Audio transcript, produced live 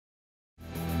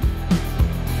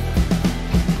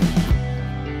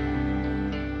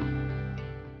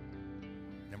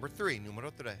three,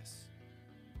 número tres.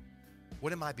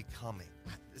 What am I becoming?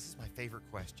 This is my favorite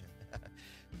question.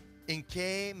 ¿En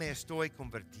qué me estoy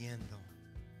convirtiendo?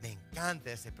 Me encanta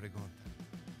esa pregunta.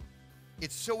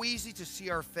 It's so easy to see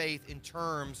our faith in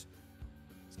terms,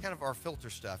 it's kind of our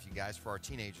filter stuff, you guys, for our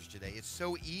teenagers today. It's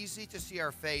so easy to see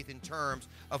our faith in terms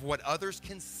of what others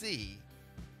can see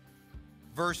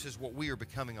versus what we are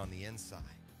becoming on the inside.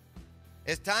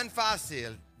 Es tan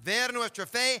fácil ver nuestra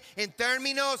fe en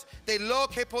términos de lo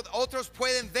que otros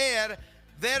pueden ver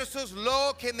versus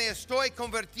lo que me estoy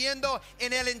convirtiendo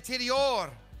en el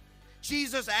interior.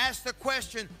 Jesus asked the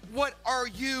question, what are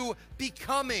you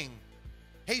becoming?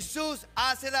 Jesús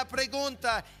hace la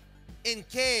pregunta, ¿en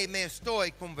qué me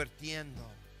estoy convirtiendo?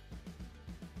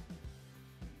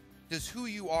 Does who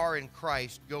you are in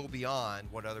Christ go beyond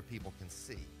what other people can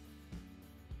see?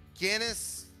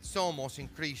 ¿Quiénes somos en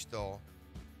Cristo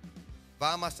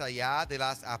va más allá de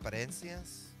las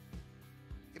apariencias?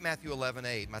 Matthew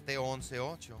 11:8, Mateo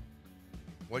 11:8.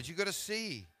 What did you go to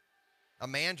see? A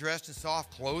man dressed in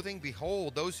soft clothing?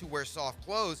 Behold, those who wear soft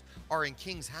clothes are in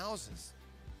king's houses.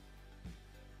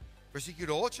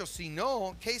 Versículo 8, si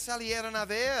no, ¿qué salieron a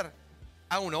ver?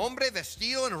 ¿A un hombre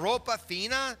vestido en ropa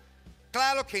fina?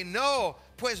 Claro que no,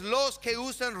 pues los que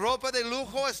usan ropa de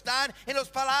lujo están en los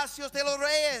palacios de los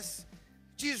reyes.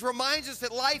 Jesus reminds us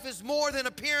that life is more than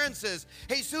appearances.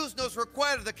 Jesús nos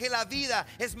recuerda que la vida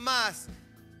es más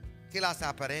que las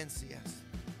apariencias.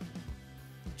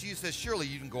 Jesus says, surely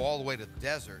you can go all the way to the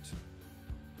desert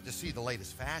to see the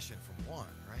latest fashion from one,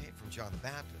 right? From John the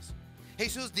Baptist.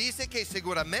 Jesús dice que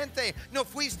seguramente no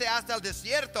fuiste hasta el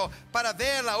desierto para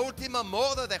ver la última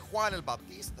moda de Juan el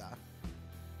Bautista.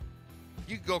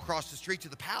 You can go across the street to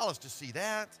the palace to see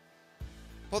that.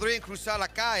 Podrían cruzar la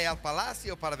calle al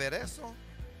palacio para ver eso.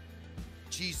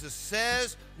 Jesus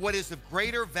says what is of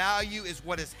greater value is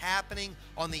what is happening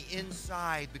on the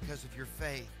inside because of your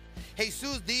faith.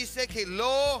 Jesús dice que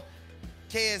lo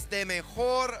que es de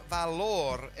mejor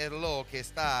valor es lo que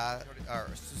está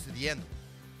sucediendo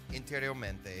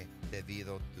interiormente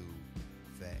debido a tu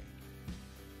fe.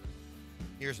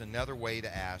 Here's another way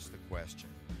to ask the question.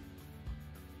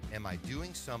 Am I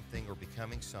doing something or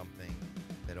becoming something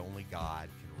that only God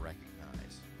can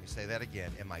recognize? Let me say that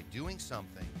again. Am I doing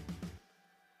something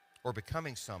or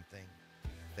becoming something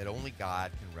that only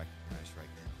God can recognize right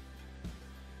now?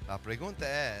 La pregunta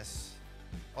es,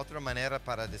 otra manera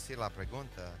para decir la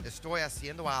pregunta, ¿estoy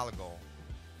haciendo algo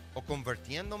o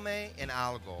convirtiéndome en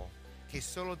algo que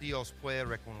solo Dios puede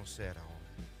reconocer ahora?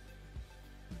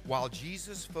 While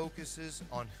Jesus focuses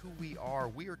on who we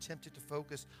are tempted to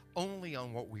focus only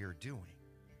on what we are doing.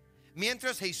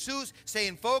 Mientras Jesús se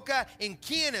enfoca en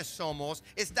quiénes somos,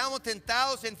 estamos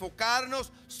tentados a enfocarnos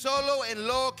solo en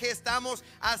lo que estamos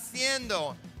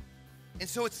haciendo. And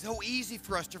so it's so easy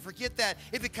for us to forget that.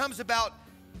 It becomes about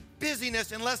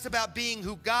busyness and less about being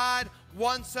who God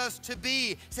wants us to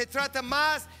be. Se trata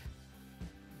más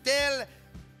del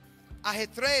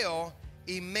ajetreo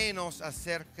y menos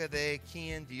acerca de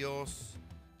quién Dios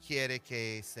quiere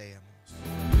que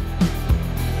seamos.